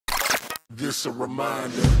This a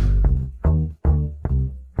reminder.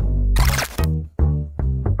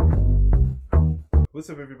 What's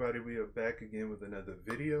up everybody, we are back again with another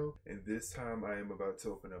video, and this time I am about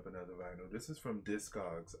to open up another vinyl. This is from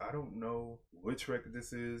Discogs. I don't know which record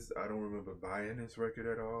this is. I don't remember buying this record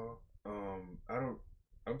at all. I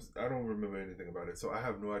don't remember anything about it, so I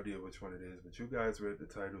have no idea which one it is, but you guys read the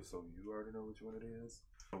title, so you already know which one it is.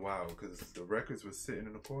 Wow, because the records were sitting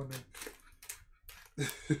in the corner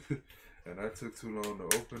and I took too long to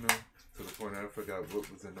open them to the point I forgot what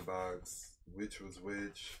was in the box, which was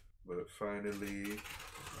which. But finally,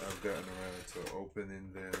 I've gotten around to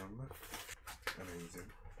opening them. Amazing.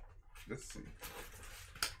 Let's see.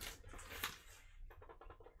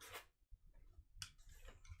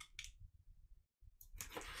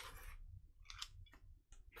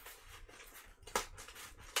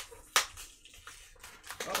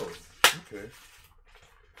 Oh, okay.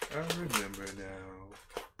 I remember now.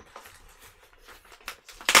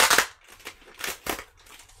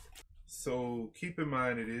 So keep in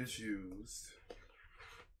mind it is used,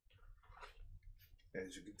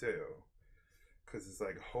 as you can tell, because it's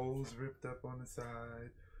like holes ripped up on the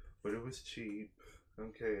side, but it was cheap.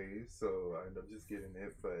 Okay, so I end up just getting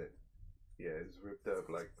it, but yeah, it's ripped up.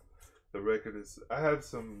 Like the record is, I have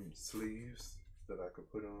some sleeves that I could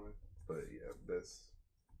put on, but yeah, that's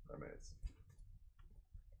a mess.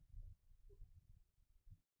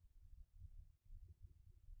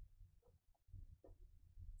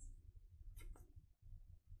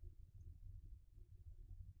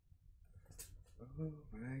 Oh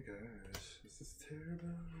my gosh, this is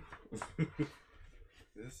terrible.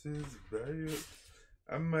 This is bad.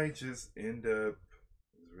 I might just end up,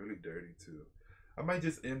 it's really dirty too. I might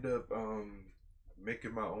just end up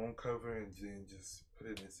making my own cover and then just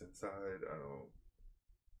putting this inside.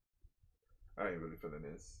 I ain't really feeling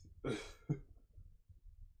this.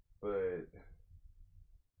 But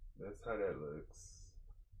that's how that looks.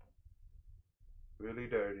 Really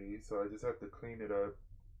dirty, so I just have to clean it up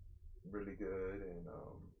really good, and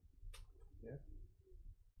yeah.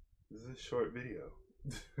 This is a short video.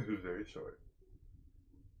 Very short.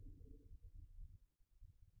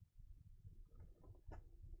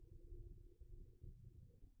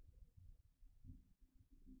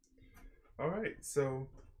 Alright, so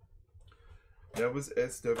that was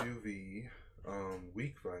SWV,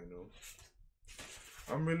 weak vinyl.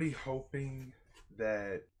 I'm really hoping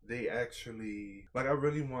that they actually, like, I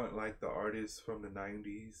really want like the artists from the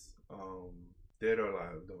 90s, dead or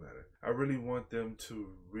alive, don't matter. I really want them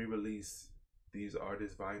to re-release these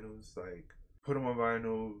artist vinyls, like put them on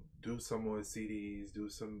vinyl, do some more CDs, do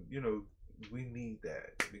some, we need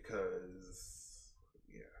that, because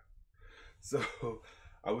yeah. So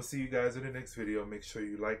I will see you guys in the next video. Make sure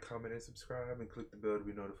you like, comment, and subscribe, and click the bell to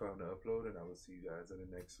be notified when I upload, and I will see you guys in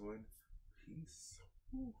the next one. Peace.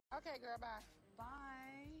 Okay, girl, bye.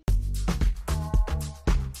 Bye.